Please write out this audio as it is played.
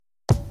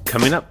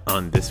Coming up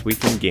on This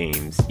Week in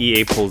Games,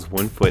 EA pulls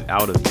one foot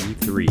out of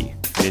E3,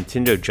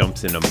 Nintendo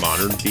jumps into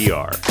modern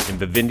VR, and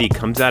Vivendi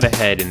comes out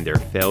ahead in their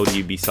failed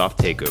Ubisoft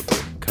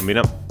takeover. Coming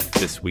up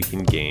This Week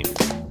in Games.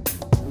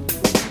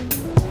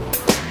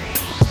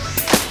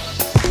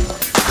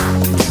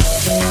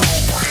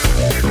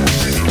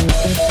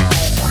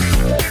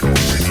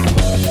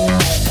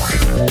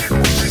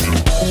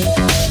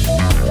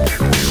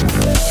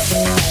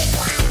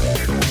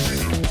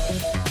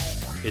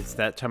 It's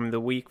that time of the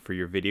week for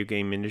your video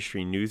game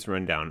industry news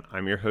rundown.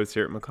 I'm your host,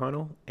 Eric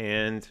McConnell,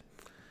 and,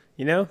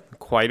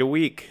 quite a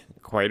week.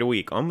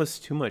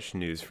 Almost too much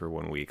news for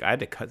 1 week. I had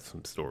to cut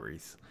some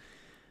stories.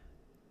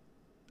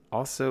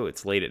 Also,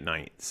 it's late at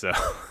night, so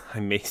I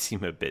may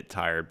seem a bit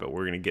tired, but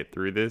we're going to get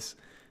through this,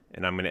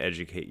 and I'm going to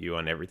educate you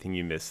on everything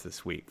you missed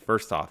this week.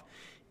 First off,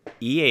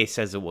 EA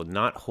says it will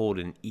not hold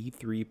an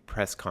E3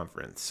 press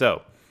conference.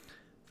 So,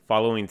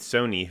 following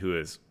Sony, who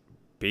is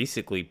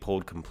basically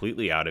pulled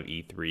completely out of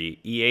E3,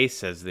 EA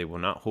says they will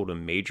not hold a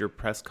major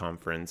press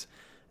conference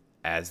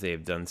as they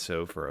have done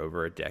so for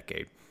over a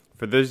decade.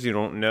 For those who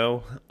don't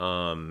know,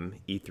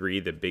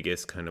 E3, the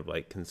biggest kind of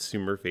like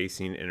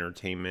consumer-facing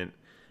entertainment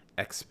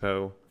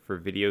expo for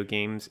video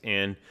games,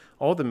 and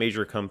all the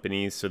major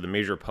companies, so the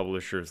major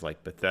publishers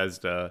like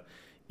Bethesda,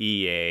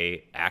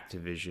 EA,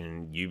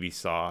 Activision,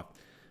 Ubisoft,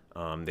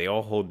 they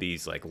all hold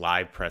these like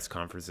live press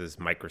conferences,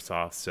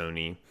 Microsoft,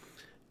 Sony,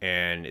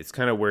 and it's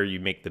kind of where you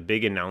make the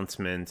big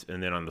announcements,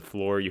 and then on the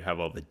floor you have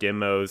all the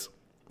demos.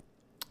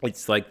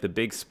 It's like the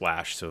big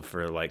splash. So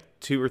for like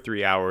 2 or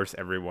 3 hours,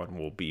 everyone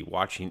will be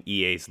watching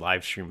EA's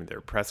live stream of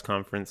their press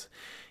conference.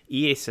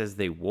 EA says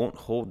they won't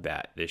hold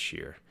that this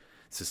year.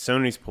 So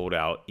Sony's pulled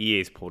out,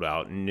 EA's pulled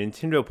out, and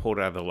Nintendo pulled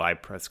out of the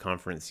live press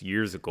conference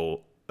years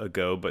ago,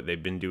 but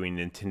they've been doing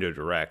Nintendo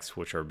Directs,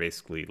 which are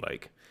basically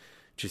like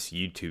just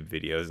YouTube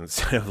videos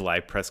instead of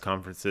live press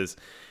conferences.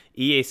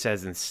 EA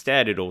says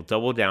instead it'll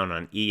double down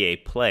on EA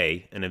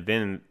Play, an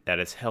event that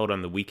is held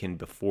on the weekend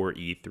before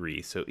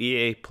E3. So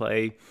EA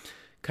Play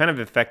kind of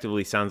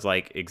effectively sounds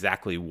like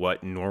exactly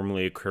what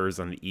normally occurs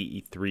on the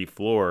E3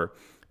 floor,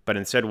 but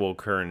instead will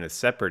occur in a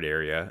separate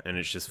area, and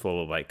it's just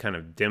full of like kind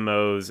of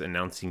demos,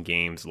 announcing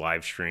games,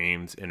 live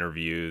streams,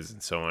 interviews,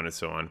 and so on and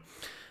so on.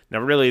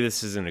 Now, really,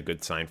 this isn't a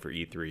good sign for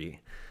E3.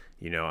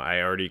 I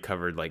already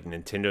covered like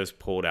Nintendo's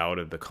pulled out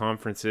of the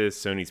conferences,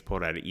 Sony's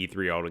pulled out of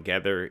E3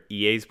 altogether,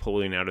 EA's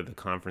pulling out of the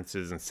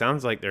conferences, and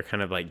sounds like they're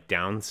kind of like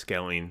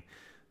downscaling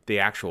the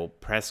actual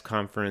press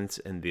conference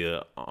and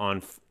the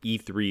on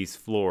E3's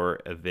floor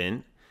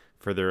event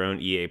for their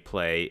own EA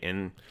Play.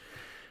 And,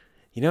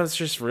 it's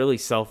just really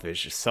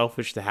selfish. It's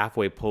selfish to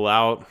halfway pull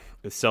out.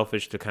 It's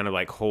selfish to kind of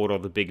like hold all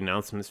the big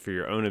announcements for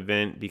your own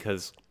event,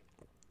 because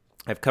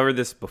I've covered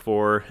this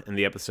before in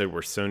the episode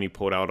where Sony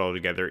pulled out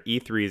altogether.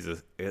 E3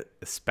 is a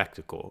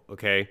spectacle,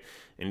 okay?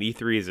 And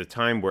E3 is a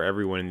time where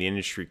everyone in the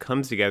industry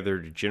comes together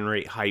to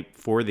generate hype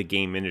for the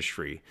game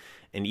industry.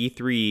 And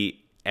E3,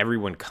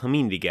 everyone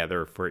coming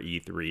together for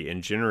E3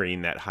 and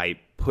generating that hype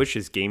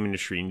pushes game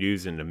industry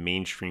news into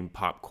mainstream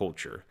pop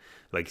culture.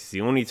 Like, it's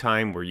the only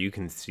time where you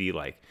can see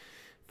like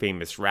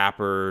famous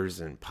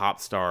rappers and pop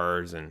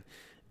stars and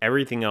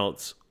everything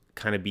else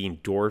kind of being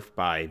dwarfed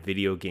by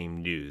video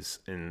game news.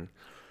 And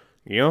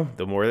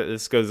the more that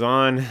this goes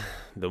on,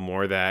 the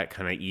more that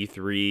kind of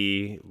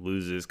E3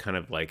 loses kind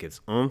of like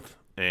its oomph.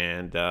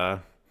 And,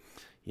 I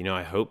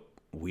hope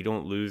we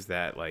don't lose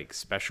that like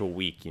special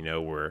week,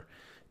 where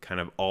kind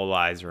of all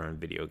eyes are on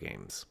video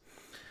games.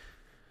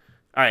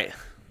 All right.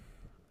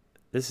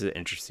 This is an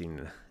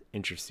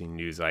interesting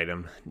news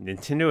item.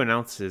 Nintendo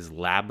announces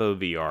Labo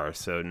VR.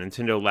 So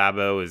Nintendo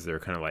Labo is their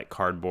kind of like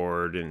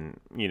cardboard and,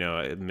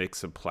 a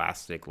mix of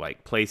plastic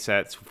like play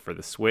sets for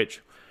the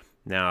Switch.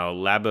 Now,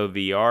 Labo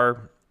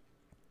VR,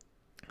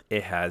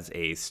 it has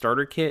a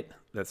starter kit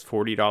that's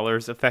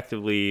 $40,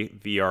 effectively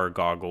VR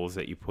goggles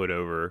that you put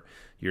over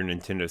your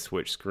Nintendo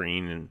Switch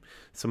screen and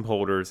some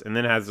holders, and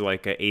then has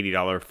like a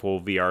 $80 full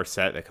VR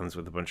set that comes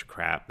with a bunch of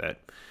crap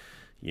that,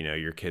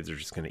 your kids are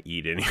just going to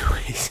eat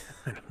anyways.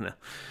 I don't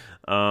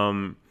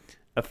know.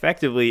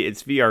 Effectively,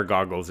 it's VR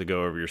goggles that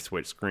go over your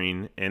Switch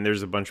screen, and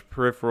there's a bunch of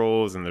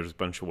peripherals, and there's a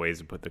bunch of ways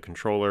to put the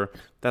controller.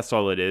 That's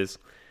all it is.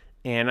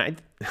 And I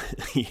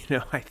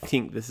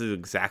think this is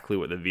exactly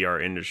what the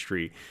VR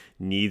industry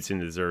needs and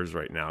deserves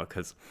right now,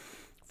 because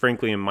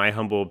frankly, in my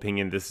humble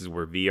opinion, this is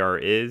where VR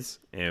is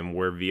and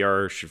where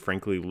VR should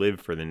frankly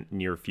live for the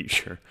near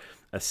future.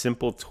 A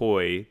simple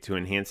toy to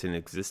enhance an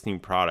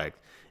existing product,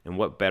 and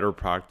what better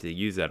product to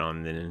use that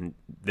on than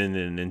the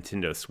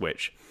Nintendo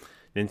Switch.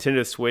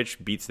 Nintendo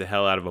Switch beats the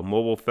hell out of a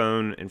mobile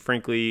phone, and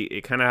frankly,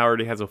 it kind of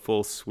already has a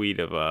full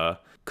suite of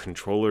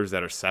controllers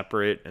that are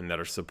separate and that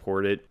are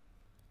supported.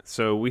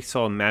 So we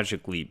saw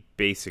Magic Leap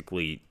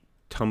basically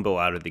tumble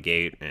out of the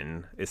gate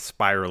and is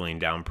spiraling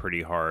down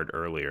pretty hard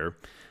earlier.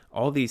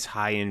 All these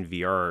high-end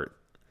VR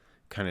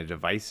kind of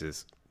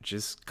devices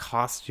just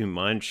cost too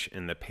much,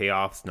 and the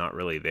payoff's not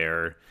really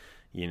there.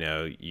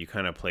 You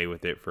kind of play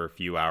with it for a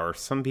few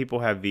hours. Some people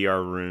have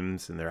VR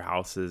rooms in their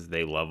houses.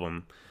 They love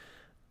them.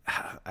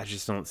 I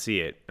just don't see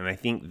it. And I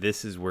think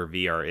this is where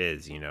VR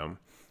is, you know.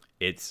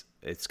 It's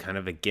kind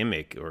of a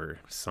gimmick or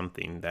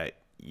something that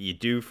you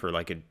do for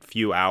like a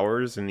few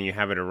hours, and you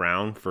have it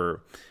around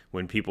for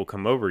when people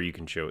come over, you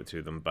can show it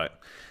to them. But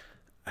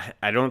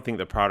I don't think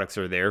the products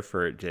are there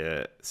for it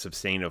to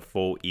sustain a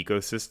full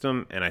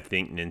ecosystem. And I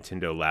think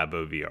Nintendo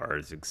Labo VR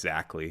is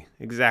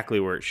exactly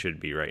where it should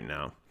be right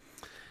now.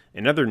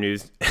 In other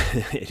news,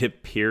 it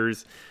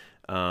appears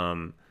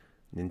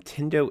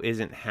Nintendo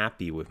isn't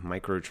happy with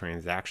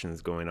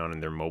microtransactions going on in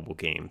their mobile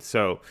games.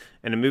 So,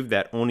 in a move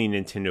that only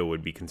Nintendo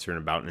would be concerned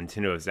about,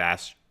 Nintendo has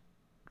asked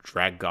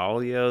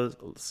Dragalia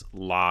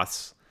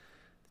Lost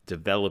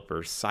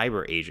developer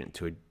Cyber Agent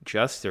to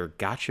adjust their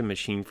gacha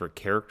machine for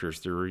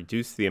characters to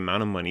reduce the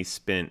amount of money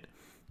spent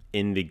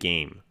in the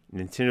game.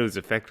 Nintendo is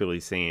effectively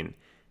saying,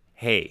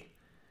 "Hey,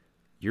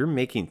 you're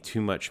making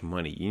too much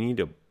money. You need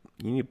to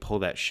pull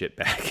that shit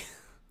back."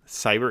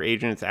 Cyber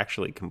Agents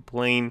actually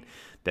complain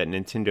that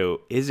Nintendo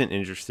isn't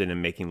interested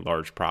in making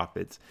large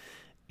profits,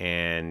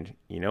 and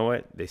you know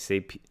what? They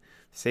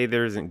say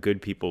there isn't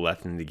good people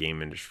left in the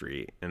game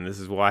industry, and this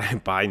is why I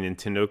buy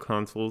Nintendo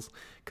consoles,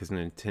 because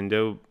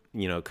Nintendo,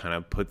 you know, kind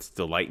of puts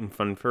delight and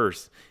fun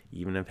first,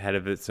 even ahead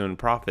of its own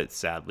profits,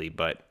 sadly.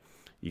 But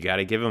you got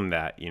to give them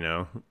that, you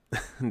know.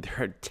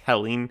 They're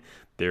telling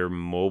their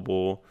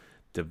mobile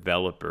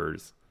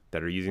developers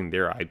that are using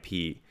their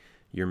IP,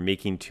 you're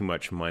making too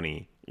much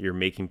money. You're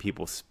making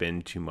people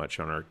spend too much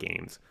on our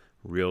games.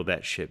 Reel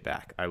that shit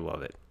back. I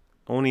love it.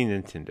 Only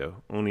Nintendo.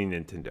 Only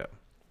Nintendo.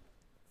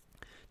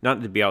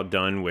 Not to be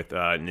outdone with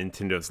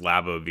Nintendo's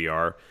Labo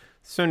VR,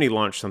 Sony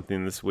launched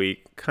something this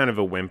week. Kind of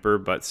a whimper,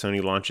 but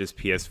Sony launches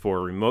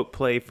PS4 Remote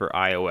Play for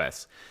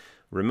iOS.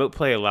 Remote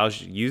Play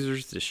allows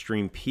users to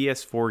stream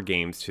PS4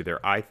 games to their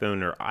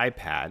iPhone or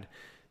iPad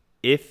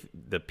if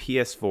the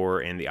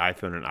PS4 and the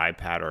iPhone and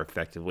iPad are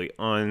effectively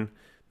on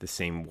the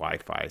same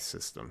Wi-Fi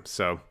system.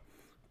 So,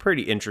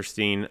 pretty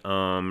interesting.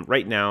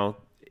 Right now,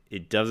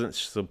 it doesn't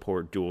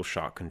support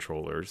DualShock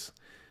controllers.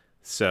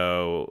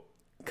 So,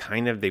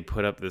 kind of they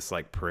put up this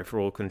like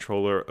peripheral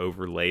controller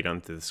overlaid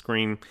onto the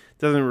screen.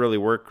 Doesn't really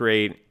work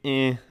great.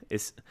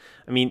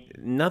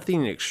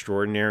 Nothing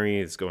extraordinary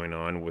is going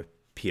on with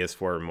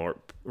PS4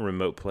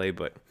 remote play,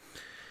 but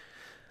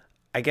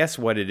I guess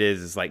what it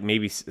is like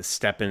maybe a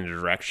step in a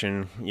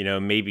direction. You know,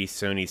 maybe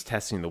Sony's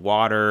testing the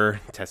water,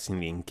 testing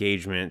the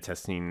engagement,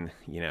 testing,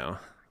 you know,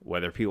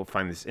 whether people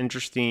find this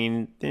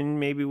interesting. Then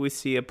maybe we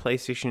see a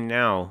PlayStation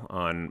Now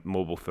on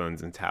mobile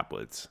phones and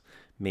tablets.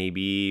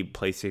 Maybe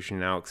PlayStation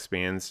Now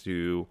expands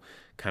to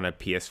kind of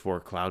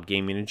PS4 cloud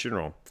gaming in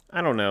general.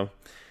 I don't know.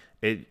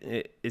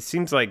 It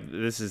seems like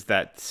this is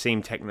that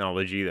same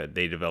technology that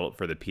they developed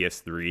for the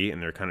PS3,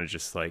 and they're kind of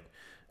just like,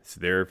 it's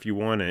there if you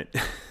want it.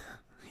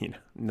 You know,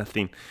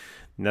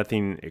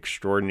 nothing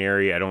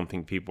extraordinary. I don't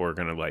think people are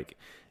gonna like,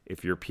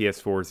 if your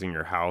PS4 is in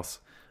your house,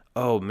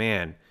 oh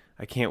man,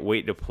 I can't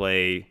wait to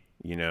play,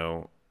 you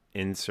know,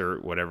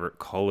 insert whatever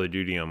Call of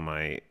Duty on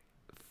my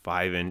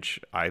 5-inch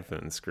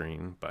iPhone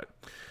screen. But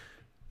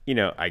you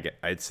know,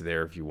 it's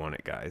there if you want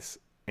it, guys.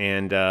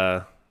 And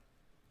to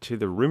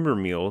the rumor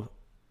mill,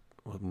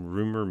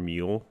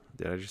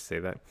 did I just say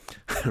that?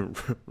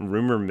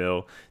 Rumor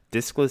mill,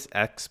 discless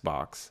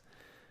Xbox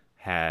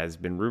has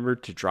been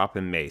rumored to drop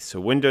in May. So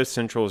Windows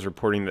Central is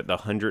reporting that the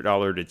 $100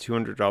 to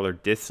 $200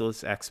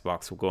 discless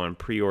Xbox will go on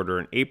pre-order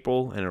in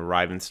April and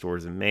arrive in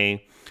stores in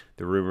May.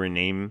 The rumor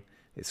name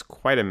is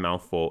quite a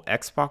mouthful.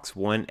 Xbox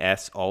One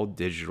S All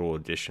Digital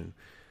Edition.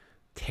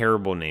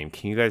 Terrible name.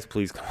 Can you guys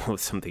please come up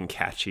with something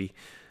catchy?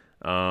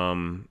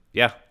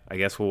 Yeah, I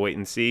guess we'll wait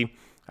and see.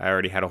 I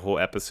already had a whole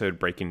episode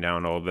breaking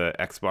down all the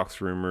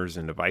Xbox rumors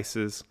and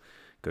devices.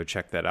 Go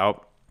check that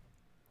out.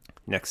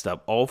 Next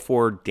up, all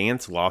 4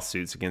 dance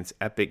lawsuits against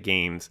Epic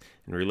Games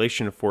in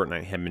relation to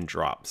Fortnite have been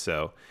dropped.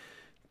 So,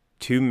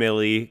 2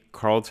 Millie,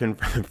 Carlton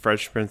from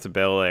Fresh Prince of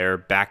Bel-Air,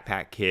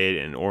 Backpack Kid,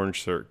 and Orange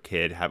Shirt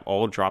Kid have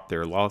all dropped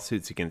their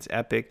lawsuits against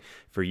Epic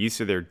for use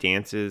of their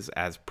dances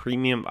as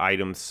premium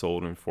items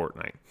sold in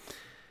Fortnite.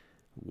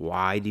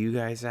 Why, do you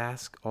guys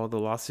ask, all the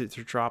lawsuits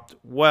are dropped?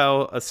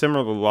 Well, a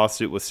similar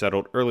lawsuit was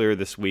settled earlier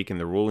this week, and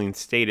the ruling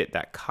stated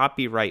that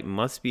copyright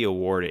must be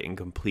awarded and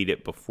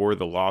completed before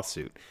the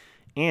lawsuit.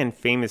 And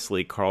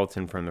famously,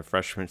 Carlton from the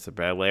Fresh Prince of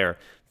Bel-Air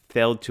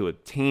failed to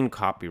obtain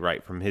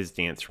copyright from his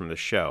dance from the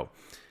show.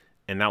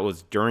 And that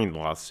was during the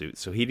lawsuit.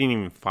 So he didn't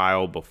even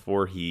file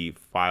before he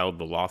filed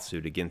the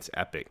lawsuit against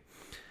Epic.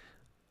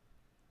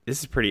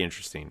 This is pretty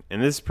interesting.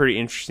 And this is pretty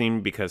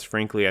interesting because,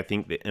 frankly, I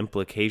think the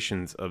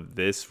implications of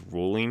this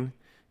ruling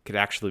could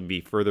actually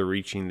be further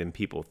reaching than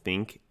people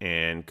think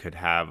and could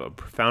have a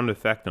profound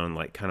effect on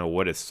like kind of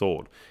what is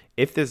sold.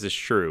 If this is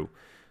true,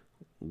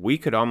 we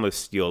could almost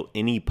steal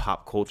any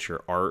pop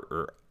culture art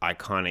or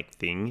iconic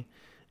thing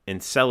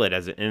and sell it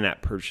as an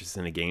in-app purchase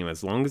in a game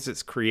as long as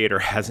its creator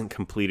hasn't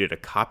completed a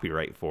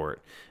copyright for it.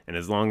 And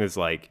as long as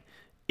like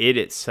it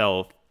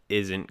itself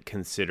isn't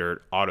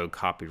considered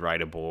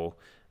auto-copyrightable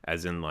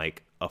as in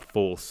like a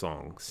full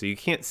song. So you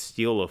can't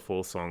steal a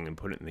full song and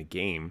put it in the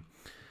game.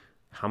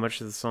 How much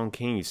of the song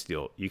can you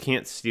steal? You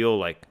can't steal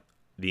like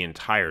the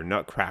entire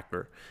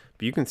Nutcracker,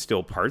 but you can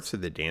steal parts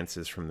of the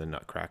dances from the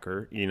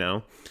Nutcracker.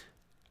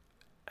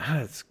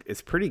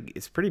 It's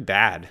pretty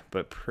bad,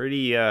 but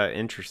pretty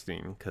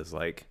interesting because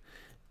like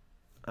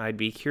I'd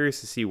be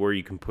curious to see where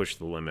you can push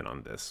the limit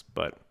on this,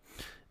 but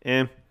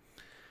I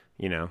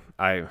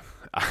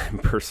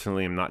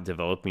personally am not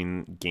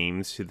developing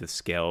games to the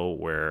scale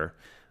where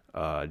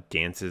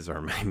dances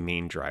are my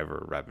main driver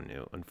of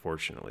revenue,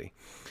 unfortunately.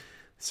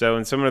 So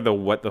in some of the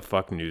what the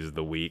fuck news of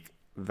the week,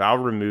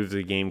 Valve removes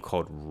a game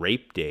called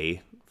Rape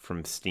Day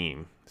from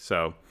Steam.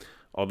 So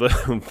although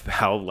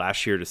Valve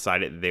last year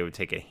decided that they would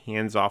take a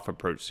hands-off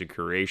approach to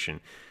curation,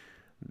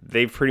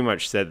 they've pretty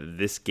much said that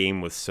this game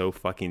was so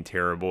fucking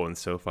terrible and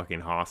so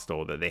fucking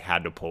hostile that they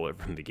had to pull it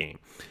from the game.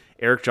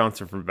 Eric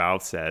Johnson from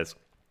Valve says,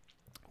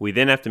 "We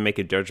then have to make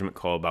a judgment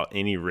call about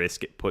any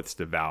risk it puts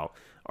to Valve,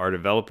 our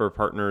developer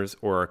partners,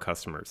 or our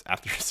customers.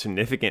 After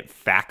significant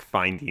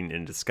fact-finding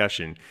and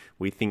discussion,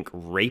 we think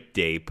Rape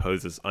Day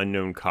poses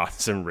unknown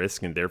costs and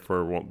risk and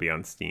therefore won't be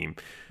on Steam."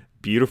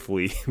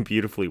 Beautifully,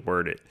 beautifully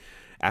worded.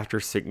 After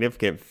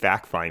significant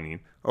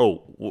fact-finding. Oh,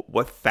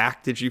 what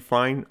fact did you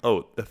find?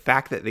 Oh, the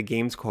fact that the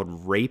game's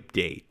called Rape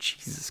Day.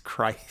 Jesus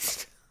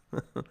Christ.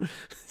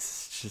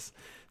 It's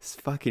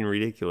fucking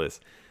ridiculous.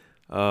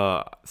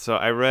 So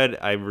I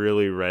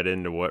really read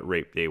into what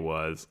Rape Day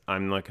was.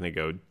 I'm not going to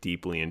go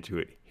deeply into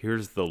it.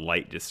 Here's the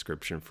light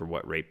description for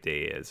what Rape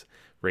Day is.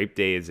 Rape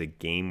Day is a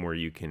game where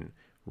you can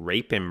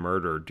rape and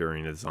murder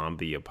during a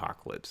zombie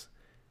apocalypse.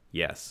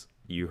 Yes,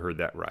 you heard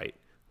that right.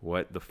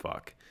 What the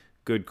fuck?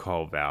 Good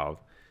call,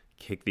 Valve.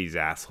 Kick these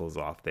assholes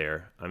off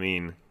there. I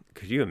mean,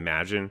 could you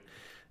imagine?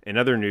 In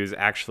other news,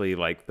 actually,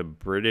 like the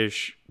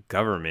British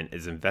government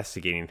is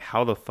investigating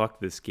how the fuck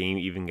this game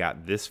even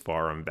got this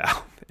far on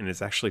Valve, and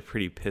is actually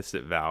pretty pissed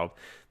at Valve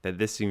that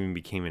this even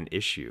became an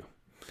issue.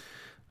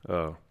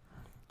 Oh,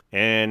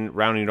 and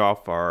rounding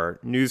off our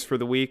news for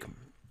the week,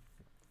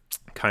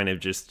 kind of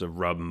just to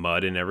rub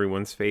mud in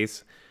everyone's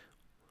face.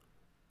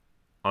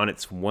 On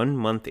its 1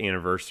 month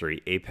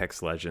anniversary,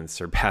 Apex Legends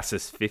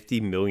surpasses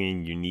 50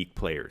 million unique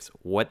players.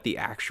 What the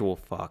actual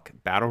fuck?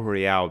 Battle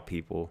Royale,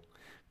 people.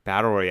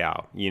 Battle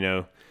Royale.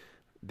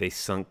 They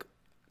sunk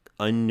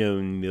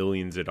unknown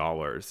millions of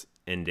dollars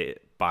into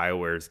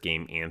BioWare's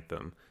game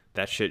Anthem.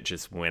 That shit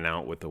just went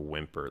out with a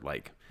whimper.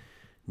 Like,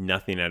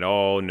 nothing at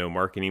all. No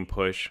marketing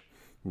push.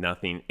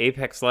 Nothing.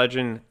 Apex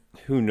Legend,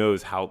 who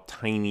knows how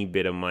tiny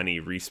bit of money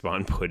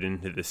Respawn put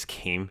into this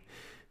game.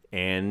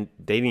 And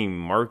they didn't even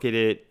market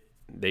it.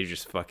 They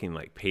just fucking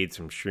like paid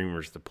some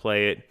streamers to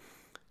play it.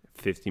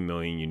 50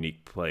 million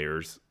unique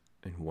players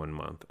in 1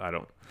 month.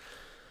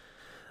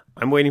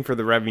 I'm waiting for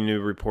the revenue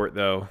report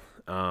though.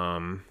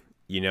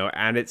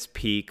 At its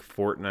peak,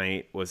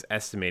 Fortnite was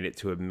estimated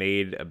to have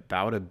made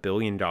about $1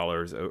 billion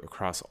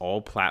across all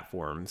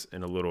platforms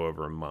in a little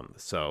over a month.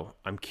 So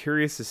I'm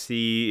curious to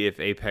see if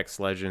Apex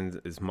Legends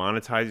is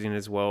monetizing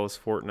as well as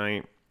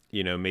Fortnite.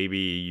 Maybe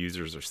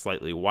users are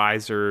slightly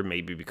wiser,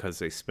 maybe because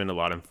they spend a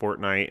lot on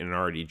Fortnite and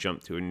already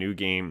jumped to a new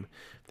game,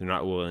 they're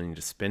not willing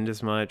to spend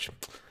as much.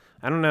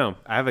 I don't know.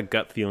 I have a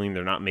gut feeling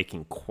they're not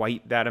making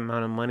quite that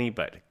amount of money,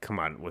 but come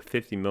on, with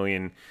 50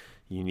 million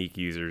unique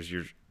users,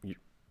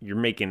 you're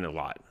making a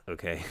lot,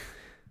 okay?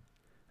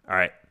 All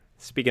right.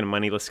 Speaking of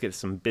money, let's get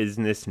some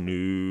business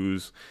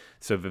news.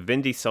 So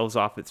Vivendi sells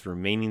off its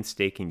remaining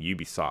stake in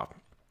Ubisoft.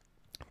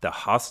 The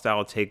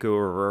hostile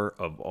takeover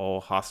of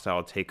all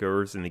hostile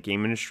takeovers in the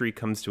game industry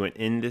comes to an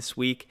end this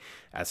week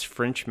as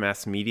French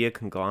mass media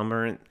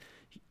conglomerate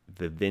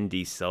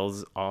Vivendi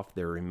sells off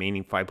their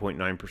remaining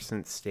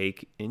 5.9%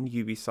 stake in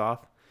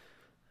Ubisoft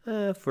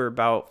for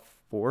about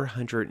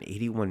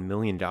 $481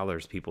 million,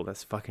 people.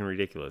 That's fucking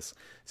ridiculous.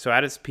 So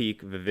at its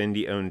peak,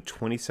 Vivendi owned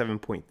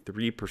 27.3%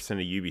 of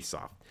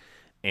Ubisoft.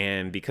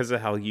 And because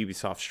of how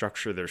Ubisoft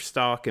structured their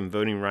stock and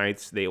voting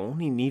rights, they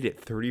only needed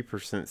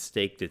 30%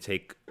 stake to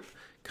take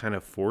kind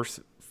of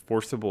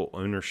forcible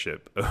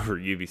ownership over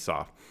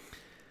Ubisoft.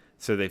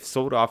 So they've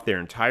sold off their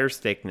entire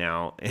stake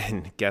now,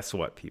 and guess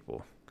what,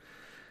 people?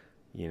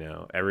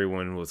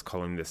 Everyone was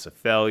calling this a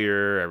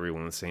failure.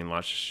 Everyone was saying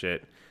lots of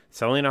shit.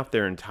 Selling off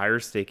their entire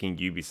stake in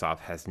Ubisoft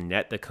has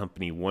net the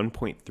company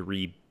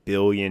 $1.3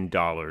 billion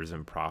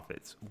in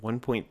profits.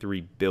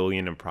 $1.3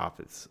 billion in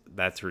profits.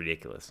 That's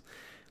ridiculous.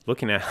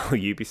 Looking at how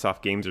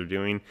Ubisoft games are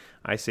doing,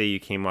 I say you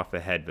came off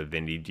ahead,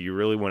 Vivendi. Do you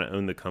really want to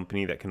own the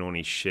company that can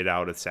only shit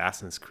out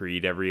Assassin's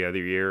Creed every other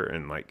year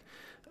and like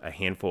a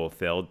handful of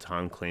failed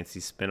Tom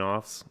Clancy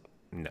spinoffs?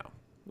 No,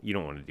 you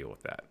don't want to deal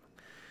with that.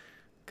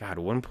 God,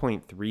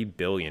 1.3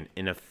 billion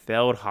in a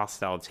failed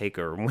hostile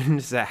takeover. When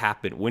does that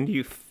happen? When do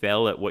you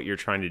fail at what you're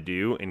trying to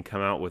do and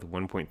come out with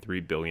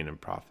 1.3 billion in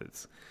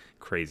profits?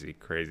 Crazy,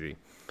 crazy.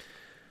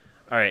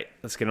 All right,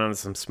 let's get on to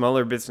some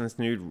smaller business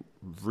news.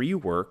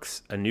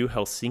 Reworks, a new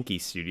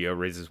Helsinki studio,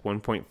 raises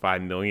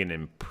 1.5 million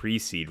in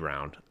pre-seed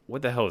round.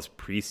 What the hell is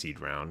pre-seed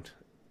round?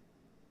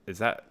 Is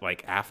that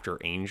like after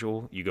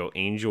Angel? You go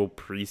Angel,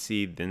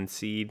 pre-seed, then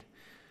seed?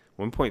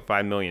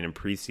 1.5 million in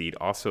pre-seed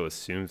also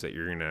assumes that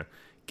you're going to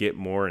get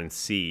more in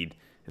seed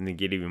and then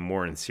get even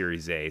more in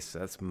Series A. So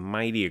that's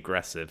mighty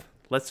aggressive.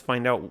 let's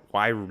find out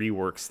why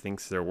Reworks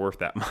thinks they're worth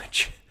that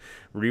much.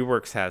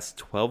 Reworks has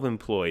 12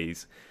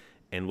 employees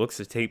and looks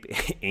to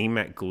take aim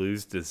at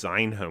Glue's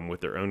design home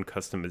with their own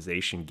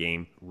customization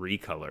game,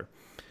 Recolor.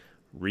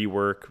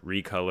 Rework,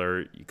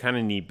 Recolor, you kind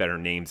of need better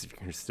names if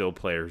you're still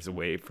players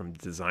away from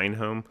design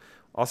home.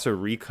 Also,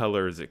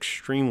 Recolor is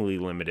extremely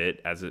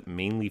limited as it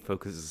mainly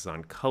focuses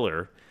on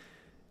color,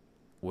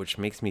 which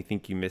makes me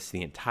think you missed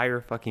the entire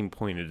fucking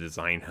point of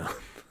design home.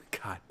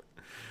 God.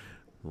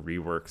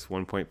 Reworks,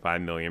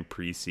 1.5 million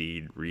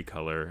pre-seed,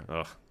 Recolor.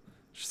 Ugh,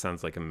 just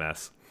sounds like a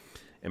mess.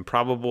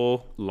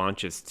 Improbable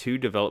launches 2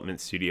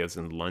 development studios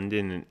in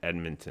London and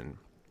Edmonton.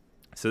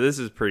 So this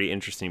is a pretty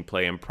interesting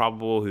play.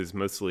 Improbable, who's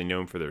mostly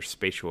known for their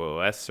spatial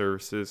OS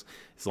services,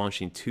 is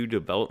launching 2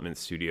 development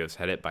studios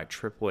headed by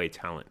AAA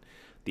talent.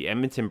 The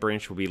Edmonton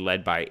branch will be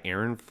led by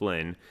Aaron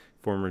Flynn,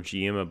 former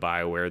GM of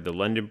BioWare. The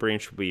London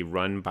branch will be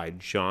run by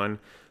John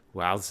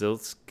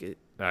Wasilczyk.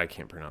 I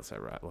can't pronounce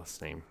that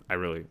last name.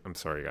 I'm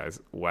sorry, guys.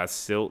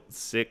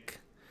 Wasilczyk,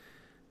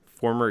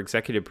 former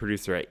executive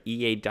producer at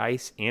EA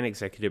Dice and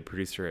executive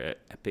producer at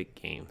Epic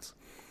Games.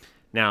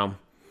 Now,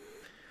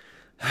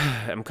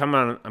 I'm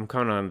coming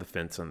on the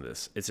fence on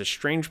this. It's a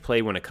strange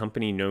play when a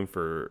company known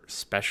for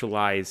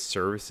specialized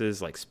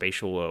services like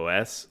Spatial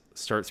OS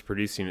starts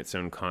producing its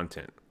own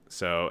content.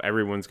 So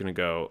everyone's going to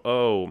go,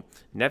 oh,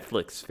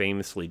 Netflix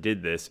famously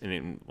did this, and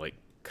it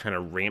kind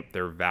of ramped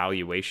their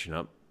valuation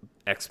up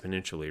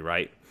exponentially,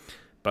 right?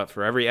 But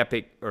for every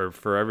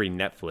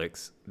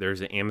Netflix,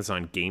 there's an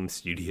Amazon game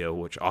studio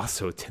which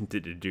also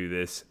attempted to do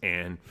this,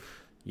 and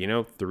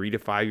 3 to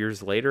 5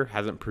 years later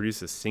hasn't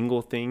produced a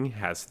single thing,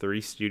 has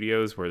 3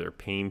 studios where they're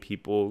paying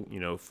people,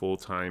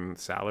 full-time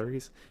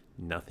salaries,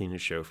 nothing to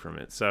show from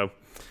it. So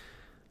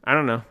I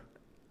don't know.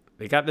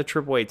 They got the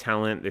AAA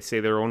talent. They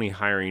say they're only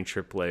hiring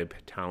AAA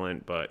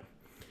talent, but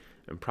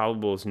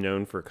Improbable is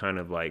known for kind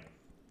of like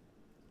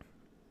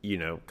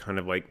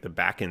the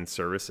back-end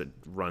service that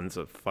runs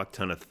a fuck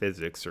ton of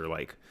physics or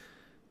like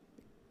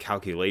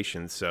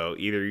calculations. So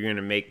either you're going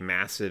to make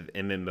massive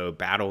MMO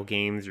battle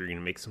games, or you're going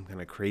to make some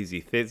kind of crazy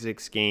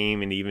physics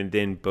game, and even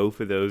then both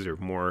of those are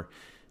more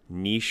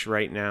niche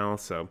right now.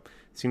 So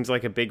seems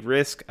like a big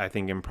risk. I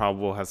think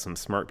Improbable has some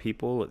smart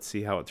people. Let's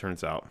see how it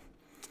turns out.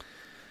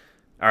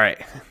 All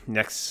right,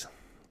 next,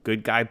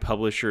 Good Guy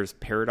Publishers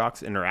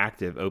Paradox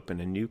Interactive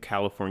opened a new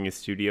California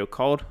studio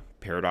called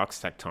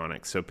Paradox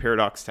Tectonic. So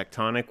Paradox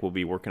Tectonic will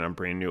be working on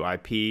brand new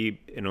IP,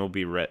 and it will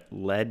be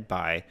led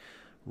by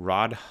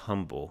Rod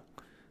Humble,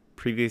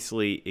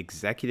 previously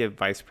executive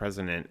vice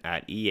president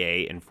at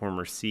EA and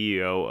former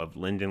CEO of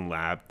Linden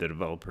Lab, the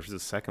developers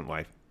of Second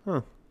Life.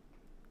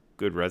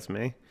 Good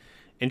resume.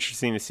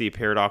 Interesting to see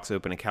Paradox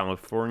open a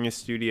California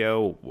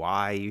studio.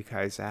 Why, you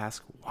guys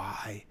ask?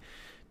 Why?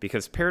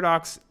 Because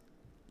Paradox,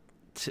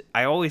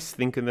 I always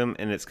think of them,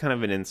 and it's kind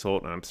of an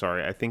insult, and I'm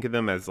sorry, I think of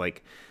them as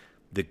like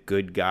the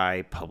good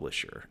guy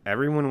publisher.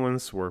 Everyone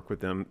wants to work with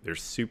them. They're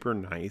super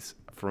nice.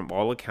 From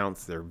all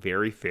accounts, they're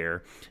very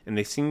fair, and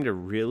they seem to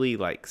really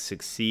like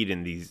succeed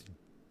in these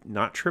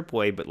not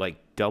AAA but like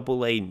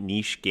AA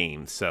niche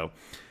games. So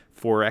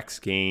 4X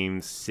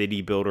games,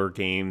 city builder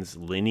games,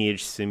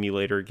 lineage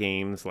simulator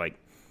games, like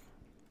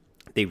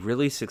they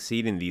really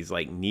succeed in these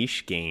like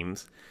niche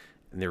games,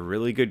 and they're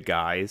really good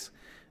guys.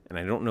 And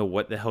I don't know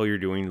what the hell you're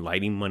doing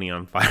lighting money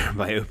on fire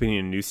by opening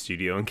a new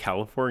studio in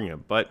California,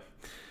 but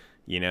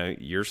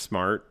you're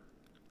smart.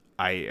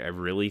 I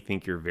really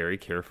think you're very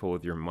careful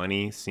with your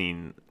money,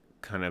 seeing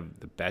kind of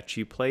the bets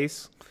you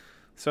place.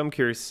 So I'm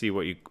curious to see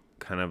what you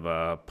kind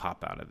of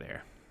pop out of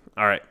there.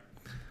 All right,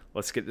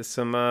 let's get to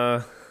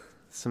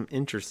some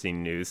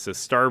interesting news. So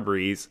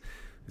Starbreeze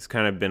has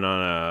kind of been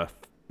on a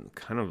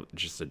kind of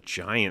just a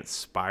giant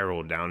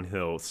spiral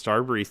downhill.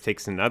 Starbreeze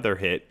takes another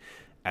hit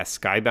as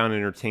Skybound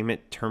Entertainment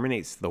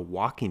terminates the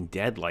Walking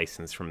Dead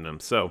license from them.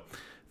 So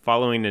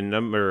following a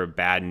number of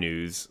bad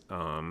news,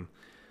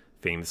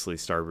 famously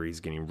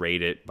Starbreeze getting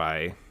raided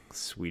by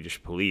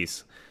Swedish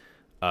police,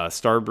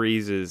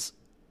 Starbreeze's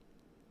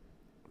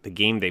the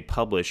game they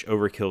publish,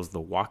 Overkill's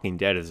The Walking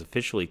Dead, is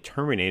officially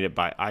terminated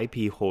by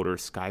IP holder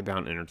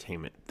Skybound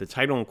Entertainment. The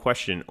title in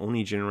question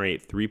only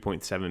generated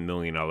 $3.7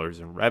 million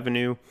in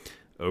revenue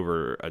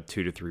over a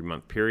 2 to 3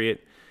 month period,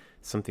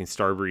 something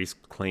Starbreeze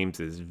claims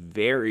is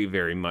very,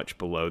 very much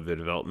below the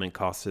development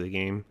cost of the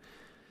game.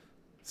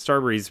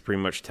 Starbreeze is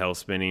pretty much tail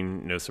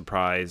spinning, no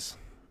surprise.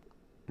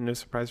 No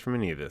surprise from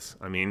any of this.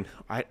 I mean,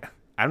 I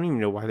don't even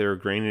know why they were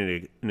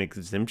granted an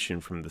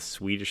exemption from the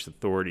Swedish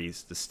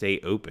authorities to stay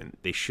open.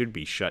 They should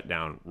be shut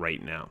down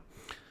right now.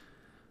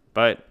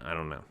 But, I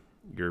don't know.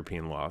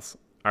 European laws.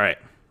 All right.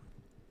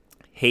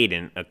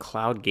 Hayden, a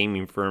cloud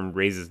gaming firm,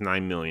 raises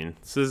 $9 million.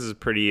 So this is a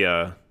pretty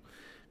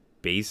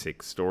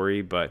basic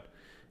story, but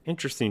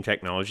interesting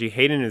technology.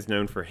 Hayden is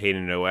known for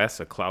Hayden OS,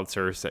 a cloud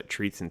service that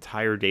treats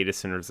entire data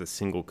centers as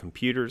single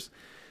computers.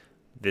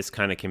 This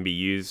kind of can be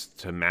used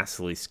to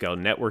massively scale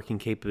networking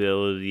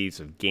capabilities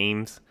of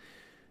games.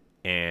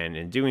 And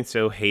in doing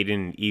so,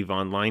 Hayden and EVE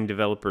Online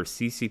developer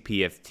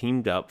CCP have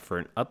teamed up for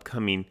an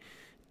upcoming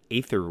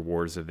Aether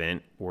Wars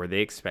event where they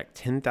expect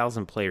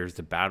 10,000 players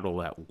to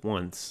battle at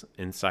once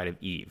inside of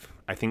EVE.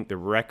 I think the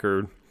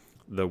world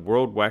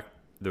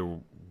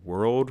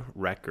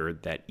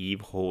record that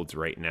EVE holds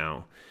right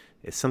now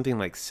is something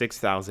like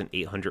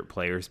 6,800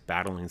 players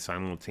battling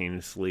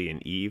simultaneously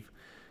in EVE.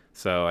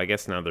 So I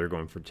guess now they're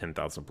going for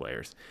 10,000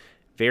 players.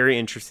 Very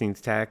interesting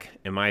tech,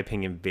 in my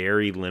opinion,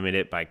 very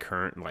limited by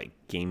current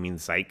gaming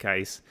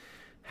zeitgeist.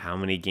 How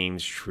many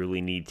games truly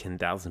need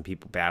 10,000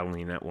 people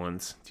battling at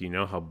once? Do you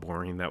know how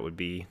boring that would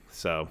be?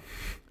 So,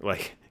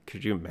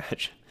 could you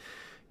imagine?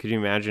 Could you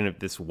imagine if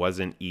this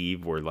wasn't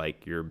EVE, where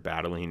you're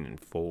battling in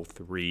full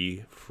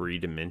 3 free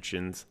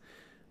dimensions,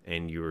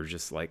 and you were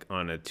just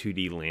on a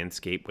 2D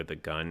landscape with a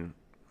gun?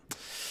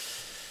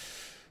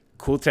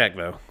 Cool tech,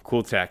 though.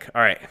 Cool tech.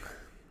 All right.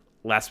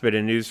 Last bit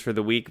of news for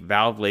the week.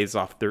 Valve lays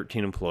off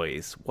 13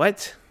 employees.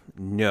 What?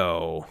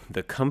 No.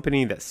 The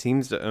company that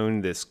seems to own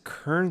this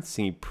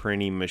currency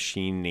printing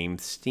machine named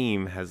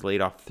Steam has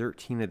laid off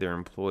 13 of their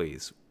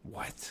employees.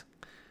 What?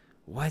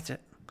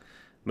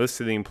 Most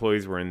of the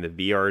employees were in the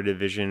VR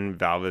division.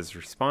 Valve has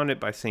responded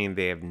by saying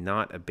they have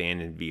not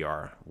abandoned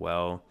VR.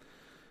 Well,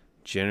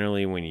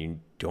 generally when you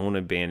don't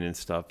abandon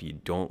stuff, you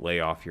don't lay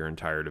off your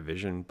entire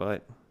division,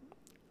 but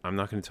I'm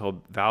not going to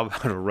tell Valve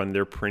how to run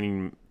their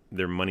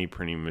money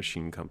printing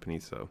machine company,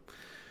 so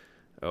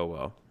oh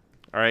well.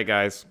 All right,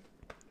 guys.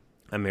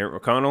 I'm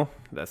Eric McConnell.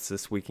 That's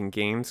This Week in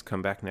Games.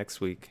 Come back next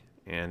week,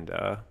 and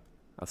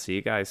I'll see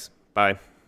you guys. Bye.